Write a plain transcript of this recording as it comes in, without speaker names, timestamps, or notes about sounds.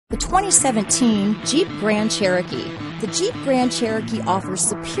The 2017 Jeep Grand Cherokee. The Jeep Grand Cherokee offers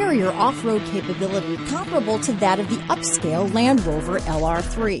superior off-road capability comparable to that of the upscale Land Rover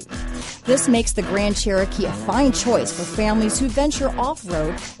LR3. This makes the Grand Cherokee a fine choice for families who venture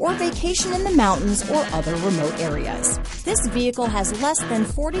off-road or vacation in the mountains or other remote areas. This vehicle has less than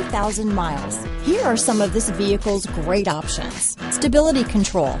 40,000 miles. Here are some of this vehicle's great options: stability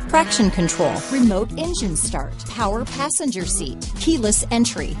control, traction control, remote engine start, power passenger seat, keyless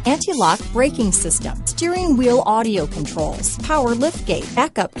entry, anti-lock braking system, steering wheel audio controls, power liftgate,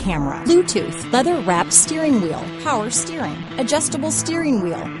 backup camera, Bluetooth, leather-wrapped steering wheel, power steering, adjustable steering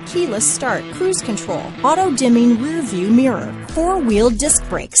wheel, keyless start, cruise control, auto-dimming rear view mirror, four-wheel disc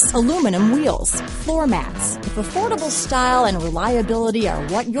brakes, aluminum wheels, floor mats. If affordable style and reliability are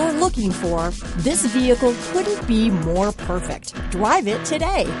what you're looking for, this vehicle couldn't be more perfect. Drive it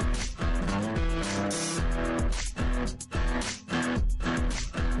today.